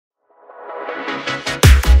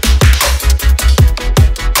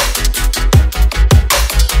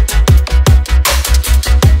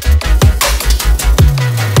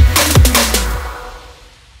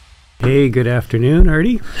Hey, good afternoon,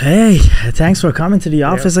 Artie. Hey, thanks for coming to the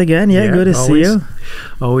office again. Yeah, good to see you.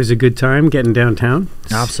 Always a good time getting downtown.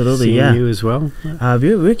 Absolutely, Seeing you as well.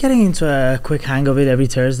 We're getting into a quick hang of it every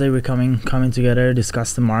Thursday. We're coming together,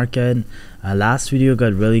 discuss the market. Last video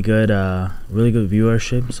got really good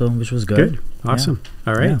viewership, so which was good. Awesome.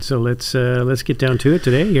 All right, so let's get down to it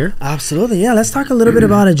today here. Absolutely, yeah. Let's talk a little bit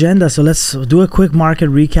about agenda. So let's do a quick market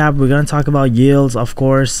recap. We're going to talk about yields, of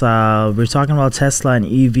course. We're talking about Tesla and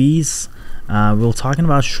EVs. We're talking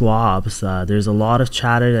about Schwab's. There's a lot of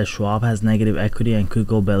chatter that Schwab has negative equity and could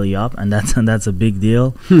go belly up, and that's a big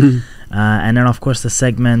deal. And then of course the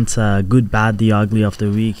segment good, bad, the ugly of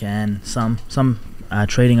the week, and some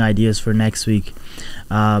trading ideas for next week.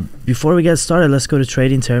 Before we get started, let's go to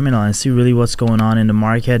trading terminal and see really what's going on in the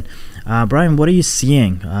market. Brian, what are you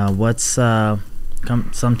seeing? What's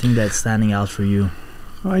something that's standing out for you?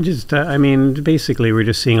 I mean, basically, we're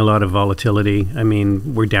just seeing a lot of volatility. I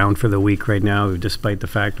mean, we're down for the week right now, despite the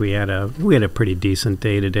fact we had a pretty decent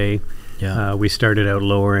day today. Yeah. We started out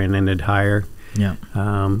lower and ended higher. Yeah.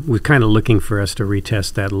 We're kind of looking for us to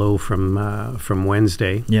retest that low from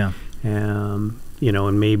Wednesday. Yeah. You know,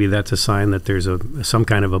 and maybe that's a sign that there's some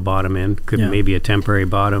kind of a bottom in. Maybe a temporary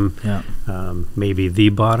bottom. Yeah. Maybe the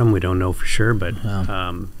bottom. We don't know for sure, but.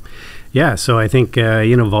 Yeah, so I think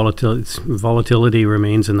volatility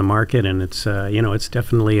remains in the market, and it's it's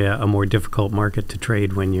definitely a more difficult market to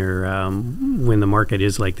trade when the market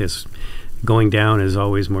is like this. Going down is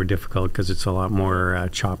always more difficult because it's a lot more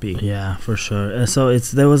choppy. Yeah, for sure. So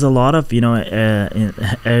there was a lot of in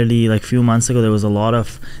early, like few months ago, there was a lot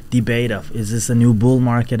of debate of, is this a new bull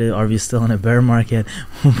market? Are we still in a bear market?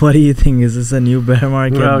 What do you think? Is this a new bear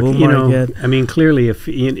market? Well, bull market? I mean, clearly, if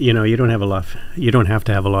you don't have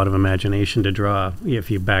to have a lot of imagination to draw. If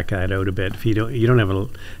you back that out a bit, if you don't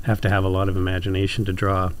have to have a lot of imagination to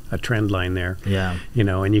draw a trend line there. Yeah.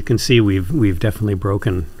 And you can see we've definitely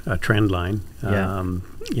broken a trend line. From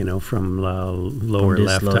lower from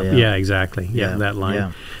left low, up. Yeah, exactly. Yeah, that line.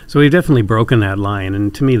 Yeah. So we've definitely broken that line,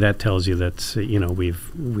 and to me that tells you that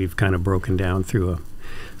we've kind of broken down through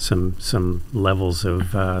some levels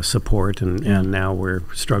of support, and now we're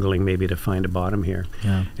struggling maybe to find a bottom here.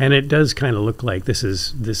 Yeah. And it does kind of look like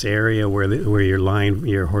this area where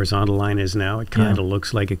your horizontal line is now. It kind of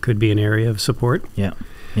looks like it could be an area of support. Yeah.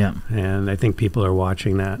 Yeah, and I think people are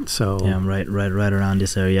watching that. So right around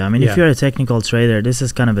this area. I mean, if you're a technical trader, this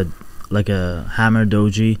is kind of like a hammer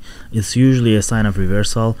doji. It's usually a sign of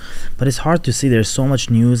reversal, but it's hard to see. There's so much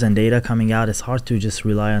news and data coming out. It's hard to just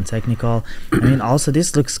rely on technical. I mean, also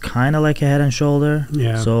this looks kind of like a head and shoulder.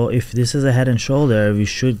 Yeah. So if this is a head and shoulder, we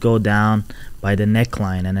should go down by the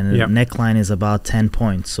neckline, and then the neckline is about 10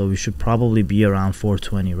 points. So we should probably be around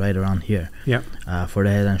 420, right around here. Yeah. For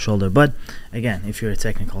the head and shoulder. But again, if you're a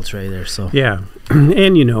technical trader, so yeah,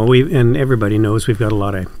 and everybody knows we've got a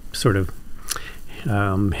lot of sort of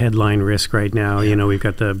headline risk right now. We've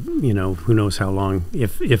got the who knows how long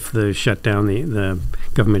if the shutdown, the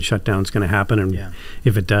government shutdown is going to happen, and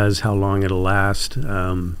if it does, how long it'll last.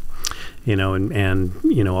 And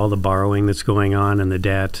all the borrowing that's going on and the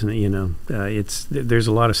debt, and there's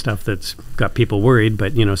a lot of stuff that's got people worried,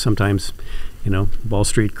 but sometimes Wall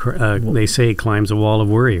Street they say climbs a wall of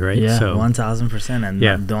worry, right? Yeah, so 1000%, and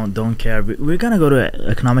don't care. We're gonna go to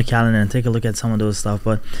economic calendar and take a look at some of those stuff,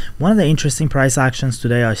 but one of the interesting price actions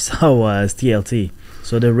today I saw was TLT.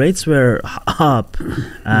 So the rates were up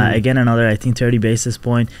again, another I think 30 basis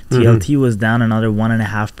point. TLT was down another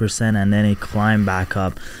 1.5%, and then it climbed back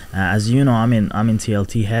up. As you know, I'm in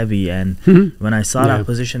TLT heavy, and when I saw that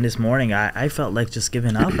position this morning, I felt like just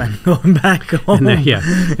giving up and going back home.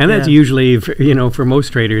 And that's usually for most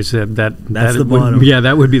traders that's the bottom. Yeah,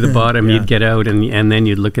 that would be the bottom. You'd get out, and then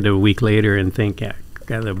you'd look at it a week later and think,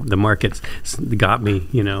 the markets got me,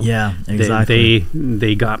 Yeah, exactly.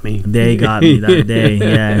 They got me. They got me that day.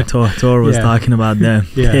 Yeah, Tor was talking about them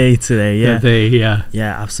day today. Yeah,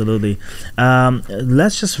 yeah, absolutely.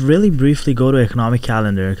 Let's just really briefly go to economic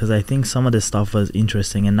calendar, because I think some of this stuff was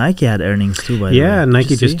interesting, and Nike had earnings too. By the way,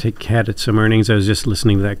 Nike just had some earnings. I was just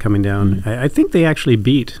listening to that coming down. I think they actually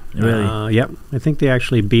beat. Really? Yep. I think they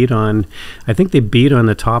actually beat on. I think they beat on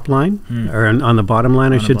the top line or on the bottom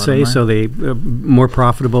line, I should say. So they more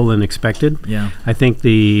profitable than expected. Yeah, I think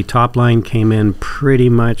the top line came in pretty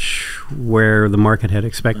much where the market had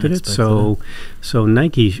expected it. So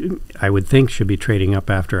Nike, I would think, should be trading up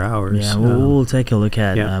after hours. Yeah, we'll take a look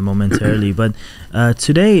at momentarily. But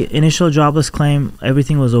today, initial jobless claim,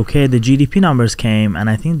 everything was okay. The GDP numbers came, and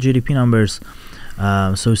I think GDP numbers.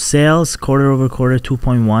 So sales quarter over quarter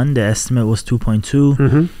 2.1. The estimate was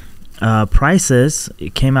 2.2. Prices,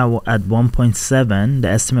 it came out at 1.7. The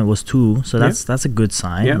estimate was 2, so that's a good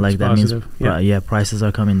sign. Yeah, like that positive. means prices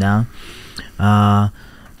are coming down.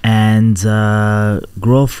 And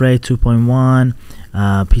growth rate 2.1.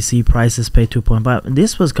 PC prices pay 2.5.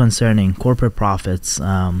 This was concerning. Corporate profits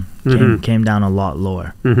came down a lot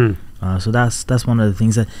lower. So that's one of the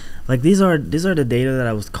things that, like, these are the data that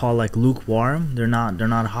I would call like lukewarm. They're not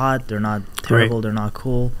hot. They're not terrible. Right. They're not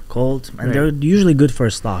cold, and Right. they're usually good for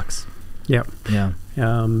stocks. Yeah. Yeah.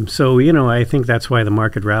 So, I think that's why the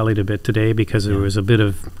market rallied a bit today, because there was a bit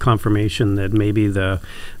of confirmation that maybe the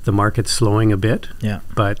market's slowing a bit. Yeah.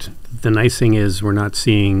 But the nice thing is we're not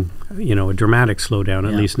seeing, a dramatic slowdown,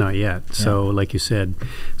 at least not yet. So, like you said,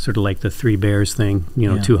 sort of like the Three Bears thing,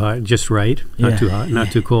 too hot, just right. Not too hot,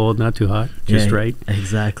 not too cold, not too hot, just right.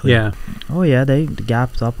 Exactly. Yeah. Oh yeah, they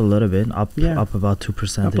gapped up a little bit, up about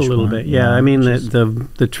 2%. Up a little bit. Yeah. I mean,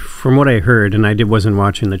 the from what I heard, and I wasn't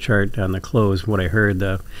watching the chart on the close, what I heard,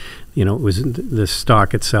 it was the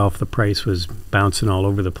stock itself, the price was bouncing all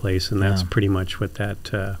over the place, and that's pretty much what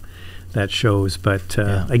that shows. But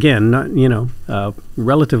again, not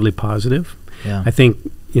relatively positive. Yeah. I think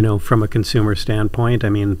from a consumer standpoint, I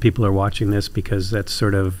mean, people are watching this because that's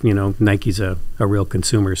sort of Nike's a real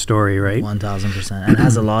consumer story, right? 1,000%, and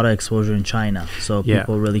has a lot of exposure in China, so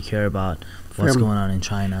people really care about what's going on in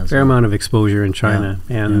China. Fair amount of exposure in China,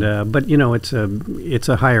 and but it's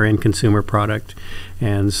a higher end consumer product,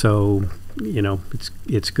 and so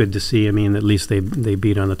it's good to see. I mean, at least they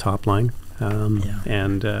beat on the top line,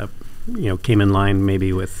 and came in line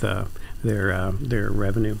maybe with their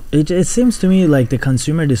revenue. It seems to me like the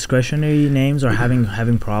consumer discretionary names are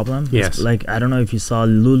having problems. Yes. Like, I don't know if you saw,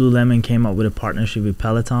 Lululemon came up with a partnership with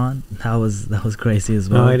Peloton. That was crazy as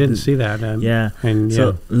well. No, I didn't see that.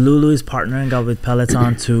 So Lulu is partnering up with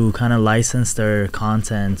Peloton to kind of license their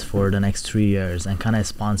content for the next 3 years, and kind of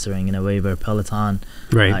sponsoring in a way where Peloton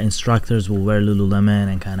instructors will wear Lululemon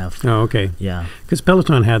and kind of. Oh, okay. Yeah. Because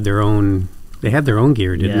Peloton had their own. They had their own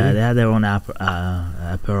gear, didn't they? Yeah, they had their own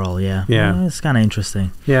apparel, yeah. Yeah. It's kind of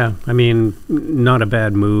interesting. Yeah, I mean, not a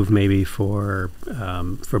bad move maybe for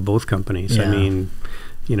both companies. Yeah. I mean,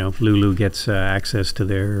 Lulu gets access to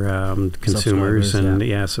their consumers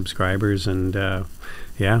and subscribers, and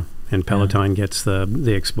and Peloton gets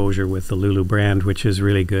the exposure with the Lulu brand, which is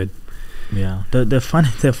really good. Yeah. The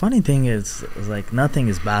funny thing is like nothing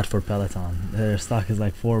is bad for Peloton. Their stock is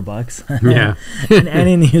like $4. Yeah. And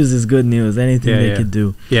any news is good news. Anything they could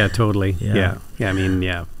do. Yeah, totally. Yeah. I mean,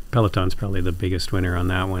 Peloton's probably the biggest winner on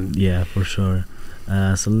that one. Yeah, for sure.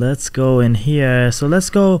 So let's go in here.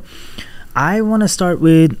 I want to start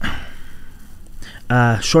with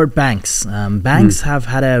short banks. Banks have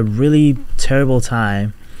had a really terrible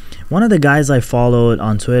time. One of the guys I followed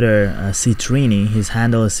on Twitter, Citrini, his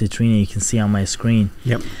handle is Citrini, you can see on my screen.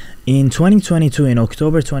 Yep. In 2022, in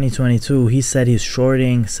October 2022, he said he's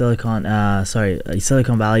shorting Silicon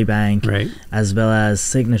Valley Bank, as well as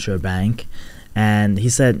Signature Bank. And he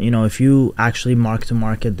said, if you actually mark to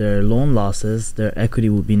market their loan losses, their equity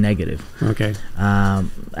would be negative. Okay.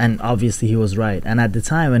 And obviously he was right. And at the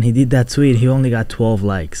time when he did that tweet, he only got 12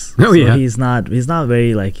 likes. Oh, so he's not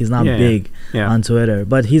very big on Twitter,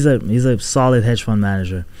 but he's a solid hedge fund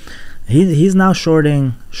manager. He's now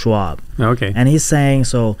shorting Schwab. Okay. And he's saying,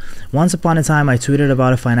 so once upon a time I tweeted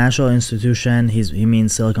about a financial institution, he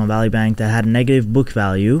means Silicon Valley Bank, that had negative book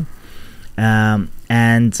value.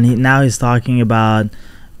 And now he's talking about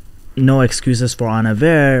no excuses for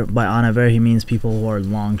Unaware. By Unaware, he means people who are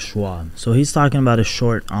long Schwab. So he's talking about a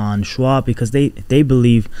short on Schwab because they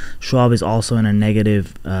believe Schwab is also in a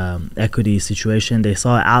negative equity situation. They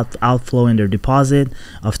saw outflow in their deposit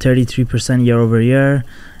of 33% year over year.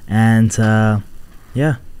 And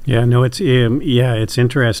Yeah, no, it's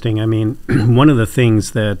interesting. I mean, one of the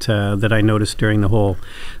things that I noticed during the whole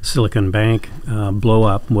Silicon Bank blow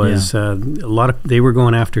up was they were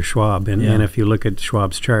going after Schwab, and if you look at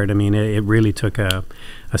Schwab's chart, I mean, it really took a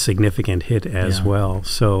significant hit as well.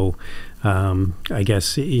 So I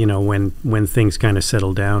guess when things kind of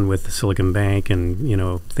settled down with the Silicon Bank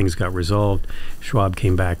and things got resolved, Schwab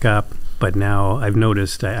came back up. But now I have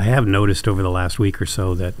noticed over the last week or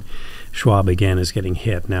so that Schwab again is getting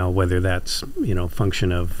hit. Now, whether that's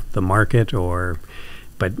function of the market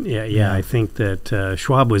but I think that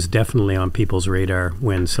Schwab was definitely on people's radar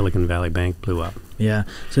when Silicon Valley Bank blew up. Yeah.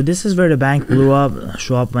 So this is where the bank blew up.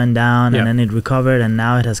 Schwab went down, and then it recovered, and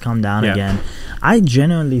now it has come down again. I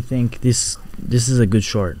genuinely think this is a good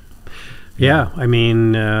short. Yeah, I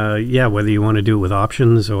mean, whether you want to do it with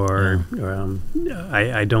options or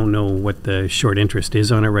I don't know what the short interest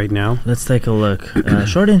is on it right now. Let's take a look.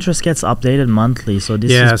 Short interest gets updated monthly, so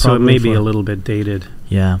this is probably so it may be a little bit dated.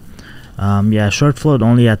 Yeah. Yeah, short float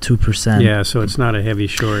only at 2%. Yeah, so it's not a heavy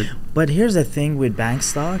short. But here's the thing with bank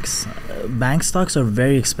stocks. Bank stocks are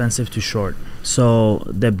very expensive to short. So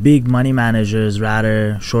the big money managers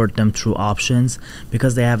rather short them through options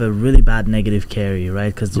because they have a really bad negative carry,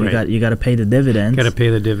 right? Because you got to pay the dividend. Got to pay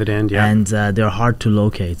the dividend, yeah. And they're hard to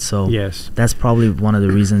locate. So yes, that's probably one of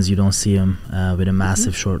the reasons you don't see them with a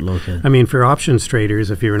massive short locate. I mean, for options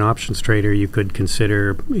traders, if you're an options trader, you could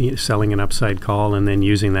consider selling an upside call and then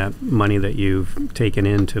using that money that you've taken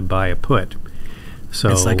in to buy a put. So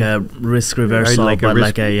it's like a risk reversal,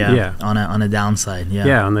 on a downside.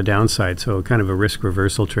 Yeah, on the downside. So kind of a risk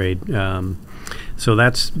reversal trade. So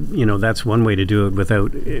that's one way to do it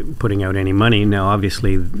without putting out any money. Now,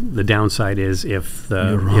 obviously, the downside is if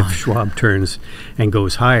Schwab turns and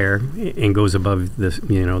goes higher and goes above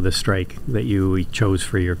the strike that you chose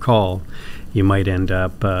for your call, you might end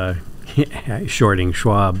up shorting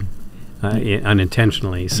Schwab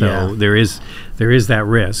unintentionally. So there is that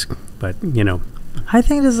risk, but I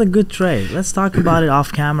think this is a good trade. Let's talk about it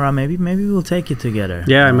off camera. Maybe we'll take it together.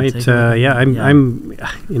 Yeah, I might. I'm.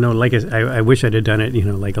 I wish I'd have done it.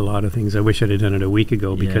 Like a lot of things, I wish I'd have done it a week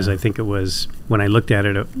ago because I think it was when I looked at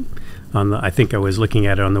it I think I was looking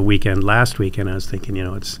at it on the weekend last week, and I was thinking,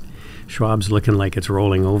 it's Schwab's looking like it's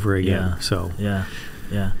rolling over again. So yeah.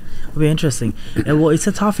 It'll be interesting. Well, it's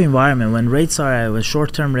a tough environment when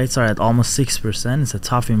short-term rates are at almost 6%. It's a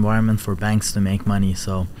tough environment for banks to make money.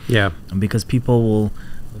 So because people will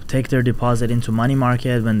take their deposit into money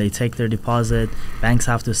market. When they take their deposit, banks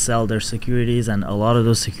have to sell their securities, and a lot of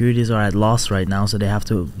those securities are at loss right now. So they have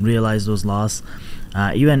to realize those loss.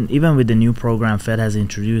 Even with the new program Fed has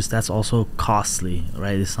introduced, that's also costly,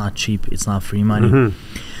 right? It's not cheap. It's not free money.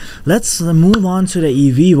 Mm-hmm. Let's move on to the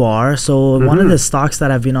EV war. So one of the stocks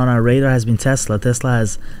that have been on our radar has been Tesla. Tesla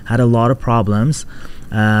has had a lot of problems.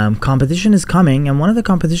 Competition is coming, and one of the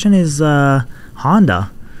competition is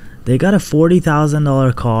Honda. They got a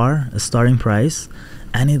 $40,000 car, a starting price,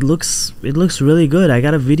 and it looks really good. I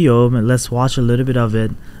got a video. Let's watch a little bit of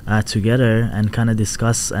it together and kind of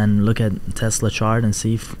discuss and look at Tesla chart and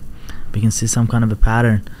see if we can see some kind of a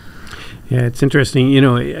pattern. Yeah, it's interesting.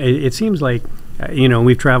 It seems like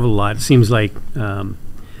we've traveled a lot. It seems like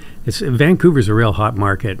Vancouver's a real hot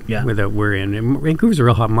market. Yeah, that we're in. And Vancouver's a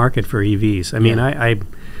real hot market for EVs. I mean, I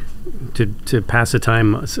to pass the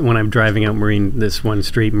time when I'm driving out this one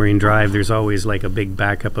street, Marine Drive, there's always like a big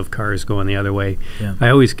backup of cars going the other way. Yeah.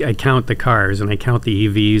 I count the cars, and I count the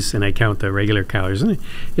EVs, and I count the regular cars, and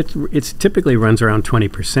it's typically runs around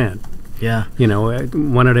 20%. Yeah.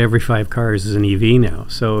 1 out of every 5 cars is an EV now.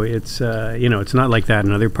 So it's it's not like that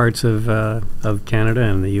in other parts of Canada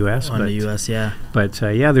and the US. But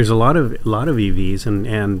there's a lot of EVs and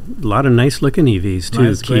a lot of nice looking EVs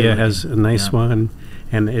too. Kia has a nice one.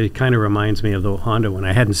 And it kind of reminds me of the Honda one.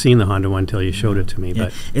 I hadn't seen the Honda one until you showed it to me.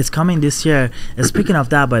 But it's coming this year. And speaking of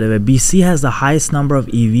that, by the way, BC has the highest number of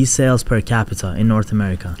EV sales per capita in North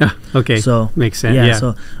America. Okay, so makes sense. Yeah.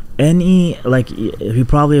 So you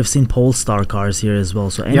probably have seen Polestar cars here as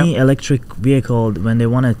well. So any electric vehicle, when they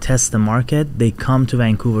want to test the market, they come to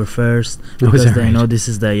Vancouver first because they know this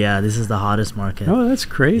is the hottest market. Oh, that's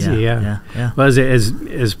crazy. Yeah. Well,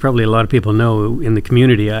 as probably a lot of people know in the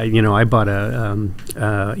community, I bought a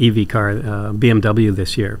EV car, BMW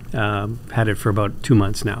this year. Had it for about 2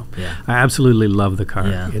 months now. Yeah. I absolutely love the car.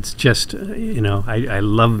 Yeah. It's just I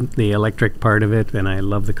love the electric part of it, and I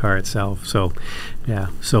love the car itself. So. Yeah,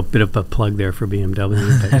 so a bit of a plug there for BMW.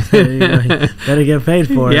 Better get paid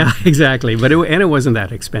for it. Yeah, exactly. But it wasn't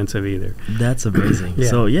that expensive either. That's amazing.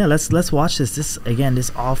 So let's watch this.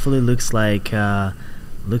 This awfully looks like a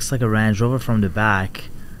Range Rover from the back.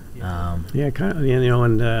 Kind of. And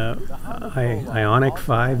Ioniq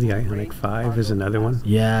 5. The Ioniq 5 is another one.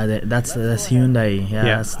 Yeah, that's Hyundai. Yeah,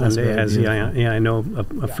 that's has I know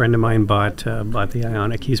a friend of mine bought the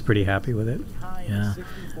Ioniq. He's pretty happy with it. Yeah.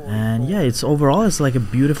 And it's like a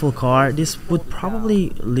beautiful car. This would probably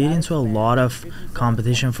lead into a lot of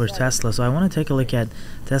competition for Tesla. So I want to take a look at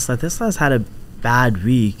Tesla. Tesla has had a bad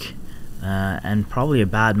week and probably a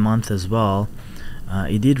bad month as well.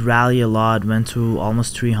 It did rally a lot, went to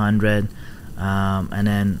almost 300, and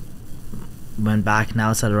then went back. Now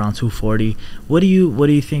it's at around 240. What do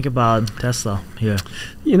you think about Tesla here?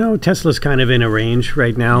 Tesla's kind of in a range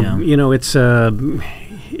right now. Yeah. It's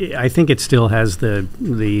I think it still has the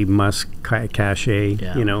Musk cachet,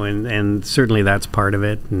 and certainly that's part of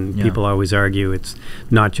it. And people always argue it's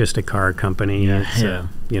not just a car company. Yeah. It's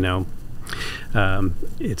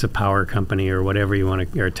it's a power company or whatever you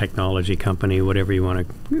want to, or a technology company, whatever you want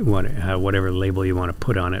to, whatever label you want to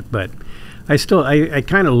put on it. But I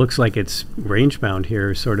kind of looks like it's range bound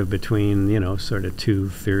here, sort of between, sort of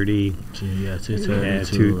 230,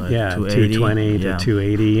 220 to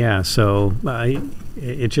 280. Yeah. So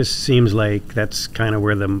it just seems like that's kind of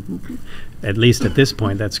where at least at this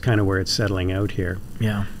point, that's kind of where it's settling out here.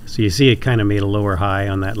 Yeah. So you see it kind of made a lower high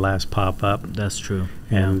on that last pop up. That's true.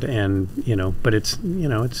 And but it's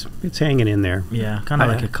it's hanging in there. Yeah, kind of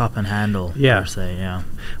like a cup and handle. Yeah. Per se. Yeah.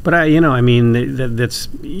 But that's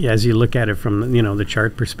as you look at it from the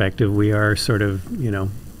chart perspective, we are sort of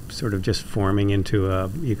just forming into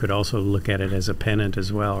you could also look at it as a pennant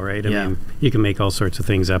as well, right? I mean, you can make all sorts of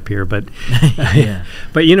things up here, but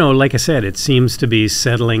but like I said, it seems to be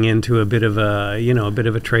settling into a bit of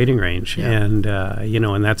a trading range, and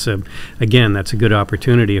and that's a good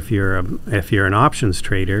opportunity if you're an options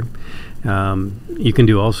trader. You can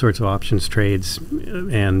do all sorts of options trades,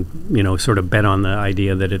 and sort of bet on the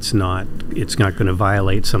idea that it's not going to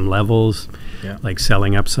violate some levels, like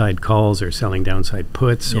selling upside calls or selling downside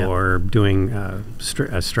puts, or doing a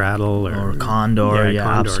straddle or condor,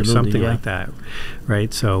 condor or something like that,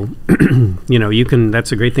 right? So you can.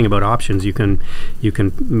 That's a great thing about options. You can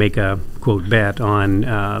make a quote bet on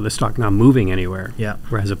the stock not moving anywhere,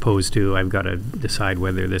 as opposed to I've got to decide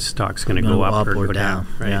whether this stock's going to go up or go down,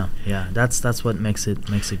 right? Yeah. That's what makes it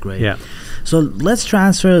great. Yeah. So let's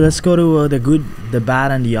go to the good, the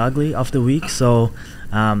bad, and the ugly of the week. So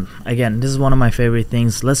again, this is one of my favorite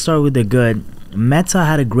things. Let's start with the good. Meta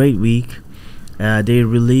had a great week. They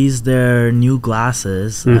released their new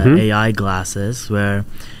glasses, AI glasses, where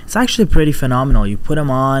it's actually pretty phenomenal. You put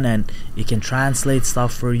them on and it can translate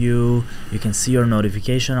stuff for you. You can see your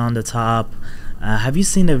notification on the top. Have you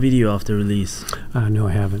seen the video of the release? No,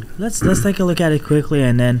 I haven't. Let's take a look at it quickly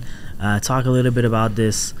and then talk a little bit about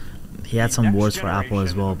this. He had some words for Apple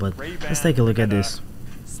as well, but let's take a look at this.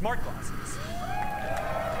 Smart glasses.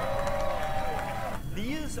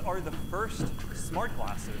 These are the first smart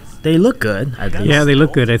glasses. They look good, at least. Yeah, they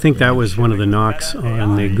look good. I think that was one of the knocks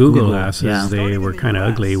on the Google glasses. Yeah. They were kind of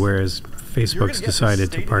ugly, whereas Facebook's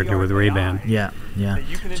decided to partner with Ray-Ban. Yeah.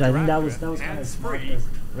 So I think that was kind of smart.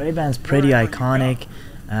 Ray-Ban's pretty iconic,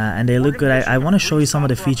 and they look good. I want to show you some of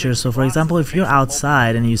the features. So, for example, if you're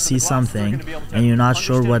outside and you see something and you're not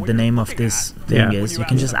sure what the name of this thing is, you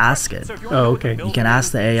can just ask it. Oh, okay. You can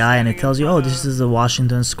ask the AI, and it tells you, oh, this is the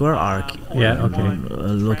Washington Square Arc. Yeah, okay.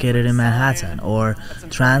 Located in Manhattan. Or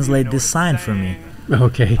translate this sign for me.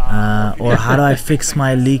 Okay. Or how do I fix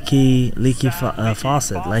my leaky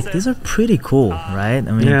faucet? Like, these are pretty cool, right?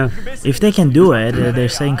 I mean, if they can do it, they're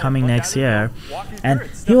saying coming next year. And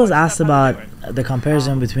he was asked about the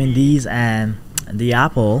comparison between these and the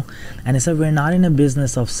Apple, and he said, we're not in a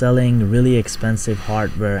business of selling really expensive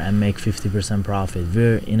hardware and make 50% profit.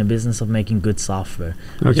 We're in a business of making good software,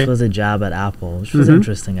 which was a jab at Apple, which was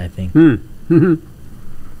interesting, I think.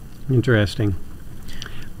 Interesting.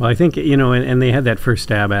 Well, I think, and they had that first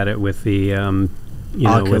stab at it with the,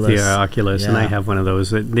 Oculus. with the Oculus, and I have one of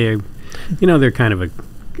those. They're kind of a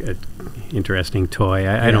interesting toy.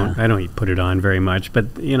 I don't put it on very much, but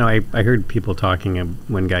I heard people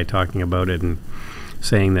one guy talking about it and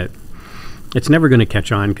saying that it's never going to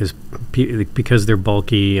catch on because they're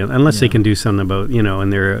bulky, unless they can do something about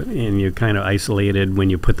and you're kind of isolated when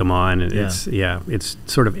you put them on. And it's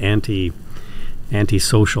sort of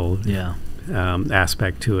anti-social.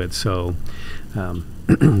 Aspect to it. So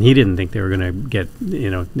he didn't think they were going to get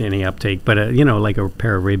any uptake, but like a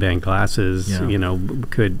pair of Ray-Ban glasses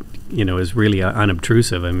could is really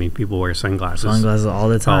unobtrusive. I mean, people wear sunglasses all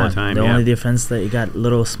the time. The only difference that you got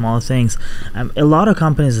little small things. A lot of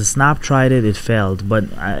companies, Snap tried it failed, but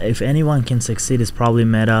if anyone can succeed, it's probably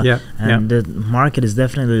Meta. The market is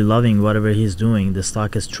definitely loving whatever he's doing. The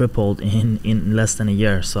stock has tripled in less than a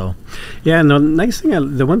year. So and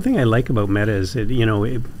the one thing I like about Meta is that,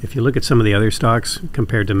 if you look at some of the other stocks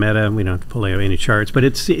compared to Meta, we don't have to pull out any charts, but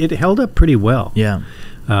it held up pretty well.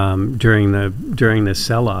 During the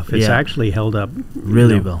sell-off, it's actually held up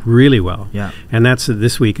really well. And that's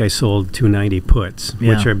this week I sold 290 puts,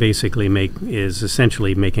 which are basically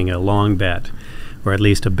essentially making a long bet, or at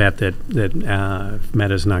least a bet that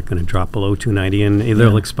Meta's not going to drop below 290, and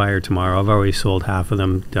they'll expire tomorrow. I've already sold half of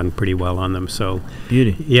them, done pretty well on them. So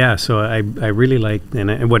beauty. So I really liked,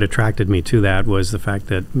 and what attracted me to that was the fact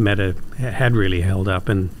that Meta had really held up,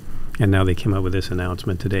 and now they came out with this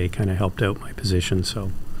announcement today, kind of helped out my position.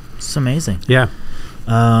 So it's amazing.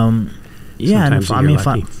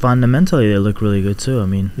 Fundamentally they look really good too. I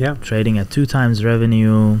mean, trading at 2 times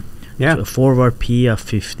revenue. Yeah. Forward P of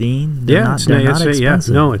 15. They're Yeah, not, it's, they're n- not it's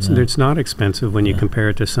expensive. no, it's not expensive when you Yeah. compare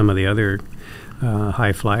it to some of the other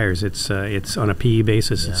high flyers. It's on a PE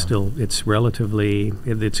basis. Yeah. It's relatively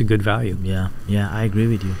it's a good value. Yeah, I agree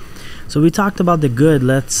with you. So we talked about the good.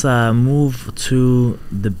 Let's move to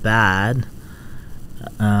the bad.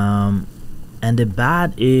 And the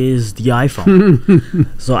bad is the iPhone.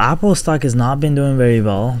 So Apple stock has not been doing very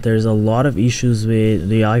well. There's a lot of issues with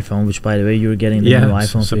the iPhone, which, by the way, you're getting the new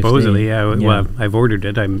iPhone 15. Supposedly, yeah. Well, I've ordered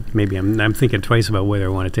it. I'm thinking twice about whether I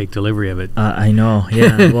want to take delivery of it. I know,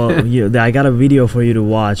 yeah. Well, I got a video for you to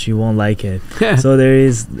watch. You won't like it. So there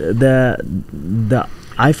is the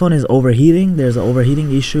iPhone is overheating. There's an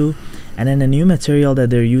overheating issue. And then the new material that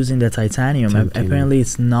they're using, the titanium, apparently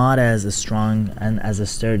it's not as strong and as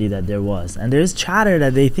sturdy that there was. And there's chatter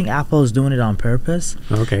that they think Apple is doing it on purpose.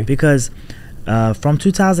 Okay. Because from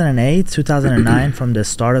 2008, 2009, from the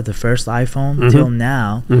start of the first iPhone till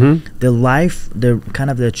now, the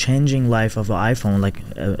changing life of an iPhone, like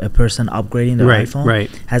a person upgrading their iPhone,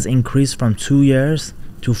 has increased from 2 years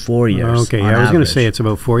to 4 years. Okay, I was going to say it's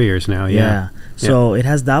about 4 years now. Yeah. So it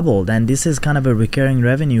has doubled, and this is kind of a recurring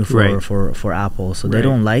revenue for Apple. So they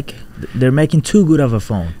don't they're making too good of a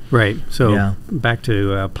phone. Right. So back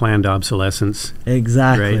to planned obsolescence.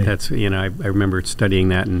 Exactly. Right. That's I remember studying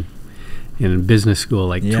that in business school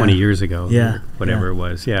like 20 years ago. Yeah. Or whatever it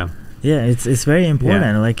was. Yeah. Yeah, it's very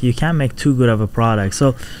important. Yeah. Like, you can't make too good of a product.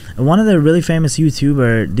 So one of the really famous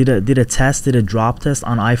YouTuber did a drop test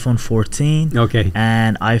on iPhone 14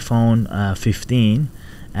 and iPhone 15.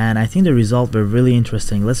 And I think the results were really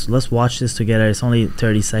interesting. Let's watch this together. It's only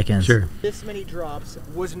 30 seconds. Sure. This many drops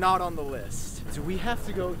was not on the list. Do we have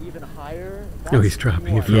to go even higher? He's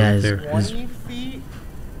dropping it from there. 20 feet.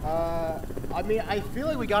 I mean, I feel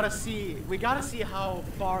like we gotta see how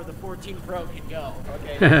far the 14 Pro can go.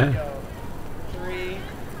 Okay, here we go. 3,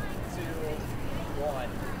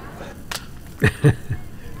 2, 1.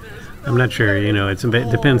 I'm not sure, it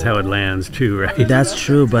depends how it lands too, right? That's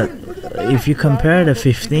true, but if you compare the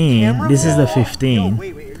 15, this is the 15,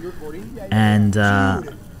 and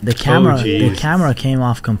the camera came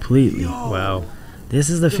off completely. Wow. This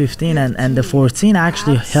is the 15, and the 14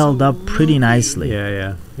 actually held up pretty nicely.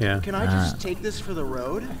 Yeah. Can I just take this for the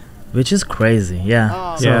road? Which is crazy,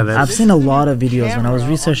 yeah. I've seen a lot of videos. When I was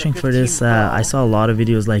researching for this, I saw a lot of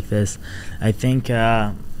videos like this. I think,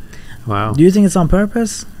 wow. Do you think it's on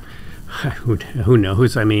purpose? Who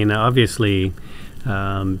knows? I mean, obviously,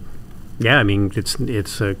 it's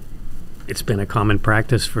been a common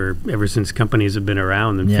practice ever since companies have been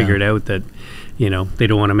around and figured out that, they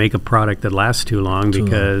don't want to make a product that lasts too long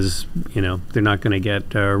because, they're not going to get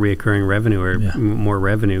reoccurring revenue or more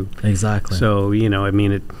revenue. Exactly. So,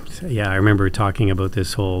 I remember talking about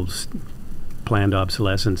this whole planned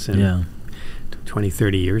obsolescence 20,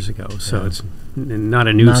 30 years ago. So it's not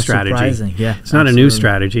a new strategy. Surprising. Yeah, it's not a new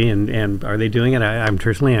strategy. And are they doing it? I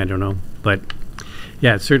don't know. But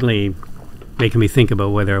yeah, it's certainly making me think about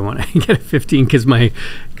whether I want to get a 15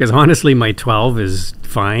 because honestly my 12 is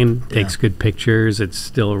fine, takes good pictures, it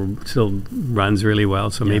still runs really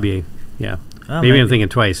well. So maybe maybe I'm thinking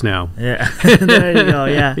twice now. Yeah. There you go.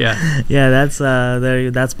 Yeah. That's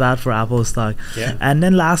bad for Apple stock. Yeah. And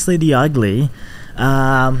then lastly, the ugly.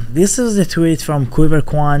 This is a tweet from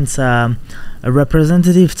QuiverQuant.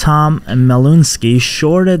 Representative Tom Malunsky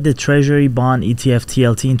shorted the Treasury bond ETF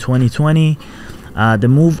TLT in 2020. The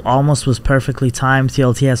move almost was perfectly timed.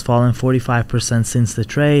 TLT has fallen 45% since the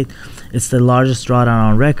trade. It's the largest drawdown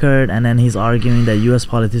on record. And then he's arguing that U.S.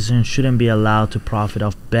 politicians shouldn't be allowed to profit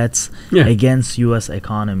off bets against U.S.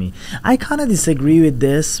 economy. I kind of disagree with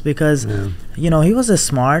this because, he was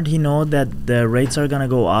smart. He know that the rates are going to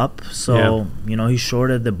go up. So, he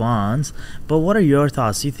shorted the bonds. But what are your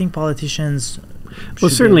thoughts? Do you think politicians...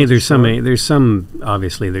 Well, certainly there's some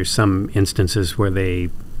instances where they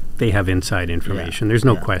have inside information. There's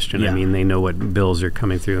no question. I mean, they know what bills are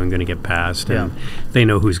coming through and going to get passed, and they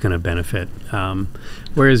know who's going to benefit.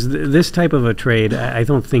 Whereas this type of a trade, I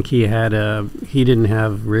don't think he didn't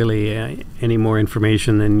have really any more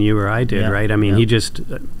information than you or I did, right? I mean, he just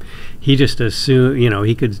assumed,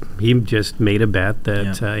 he just made a bet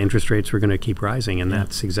that interest rates were going to keep rising, and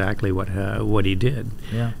that's exactly what he did.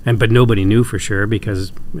 Yeah. But nobody knew for sure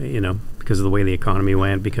because of the way the economy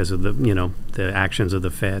went, because of the actions of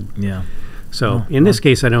the Fed. Yeah. So in this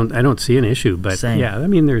case, I don't see an issue. But Same. I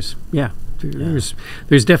mean, there's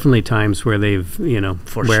definitely times where they've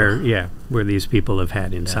where these people have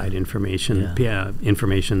had inside information,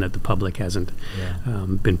 information that the public hasn't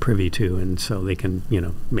been privy to, and so they can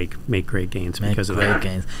make great gains because of that.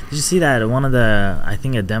 Did you see that one of the, I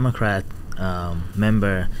think a Democrat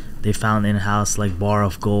member, they found in-house like bar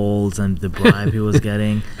of golds and the bribe he was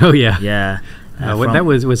getting. Oh yeah. Yeah. What that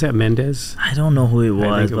was that Mendez? I don't know who it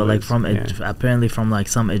was, it but like was, from yeah. apparently from like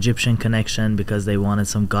some Egyptian connection, because they wanted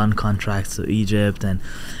some gun contracts to Egypt, and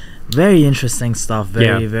very interesting stuff,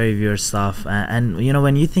 very weird stuff. And you know,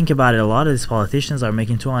 when you think about it, a lot of these politicians are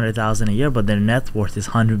making 200,000 a year, but their net worth is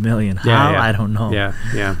 100 million. How? I don't know.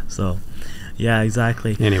 Yeah. So yeah,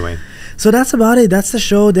 exactly. Anyway, so that's about it. That's the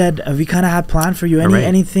show that we kind of had planned for you.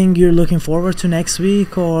 Anything you're looking forward to next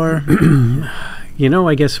week, or you know,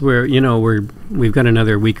 I guess we've got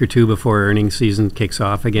another week or two before earnings season kicks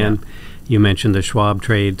off again. Yeah. You mentioned the Schwab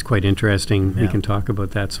trade. It's quite interesting. Yeah. We can talk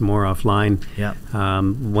about that some more offline. Yeah.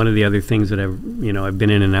 One of the other things that I've been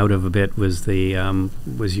in and out of a bit was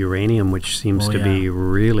was uranium, which seems to be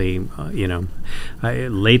really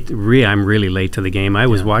I'm really late to the game. I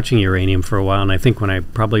was watching uranium for a while, and I think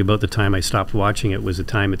probably about the time I stopped watching it was the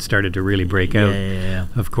time it started to really break out. Yeah.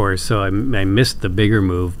 Of course, so I missed the bigger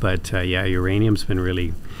move, but uranium's been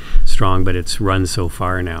really strong, but it's run so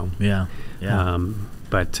far now. Yeah.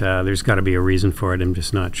 But there's got to be a reason for it. I'm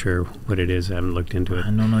just not sure what it is. I haven't looked into it.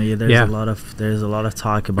 I don't know. Yeah, there's a lot of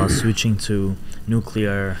talk about switching to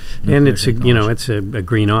nuclear and it's technology. a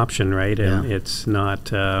green option, right? And Yeah. it's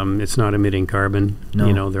not emitting carbon.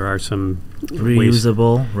 No. There are some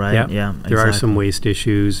reusable, right? Yeah, Yeah, there are some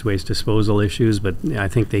exactly. waste disposal issues, but I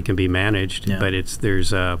think they can be managed. Yeah. But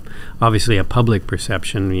there's obviously a public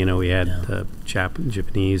perception. We had Yeah. the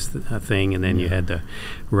Japanese thing, and then you had the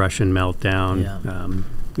Russian meltdown. Yeah.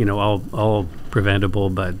 All preventable,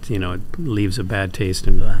 but it leaves a bad taste,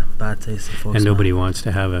 and Bad taste of folks. and nobody wants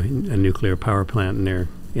to have a nuclear power plant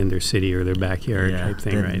in their city or their backyard type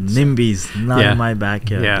thing, the right? NIMBYs, not in my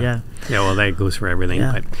backyard. Yeah. Well, that goes for everything.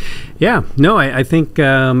 Yeah. But I think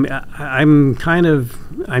I'm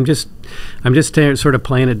just sort of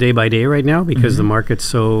playing it day by day right now, because the market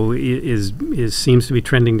seems to be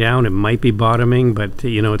trending down. It might be bottoming, but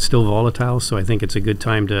it's still volatile. So I think it's a good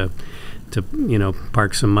time to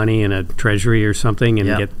park some money in a treasury or something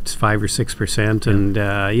and get 5 or 6%,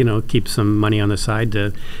 and keep some money on the side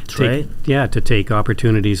to take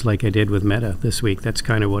opportunities like I did with Meta this week. That's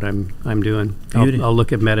kind of what I'm doing. I'll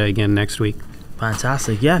look at Meta again next week.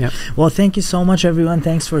 Fantastic. Yeah. Well, thank you so much, everyone.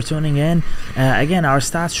 Thanks for tuning in. Again, our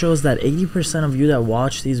stats shows that 80% of you that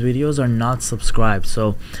watch these videos are not subscribed.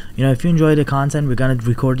 So, if you enjoy the content, we're going to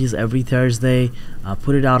record these every Thursday,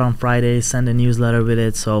 put it out on Friday, send a newsletter with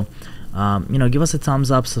it. So, give us a thumbs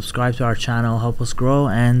up, subscribe to our channel, help us grow,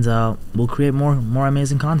 and we'll create more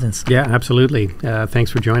amazing contents. Yeah, absolutely. Thanks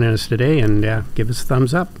for joining us today, and give us a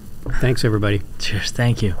thumbs up. Thanks, everybody. Cheers.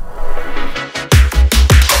 Thank you.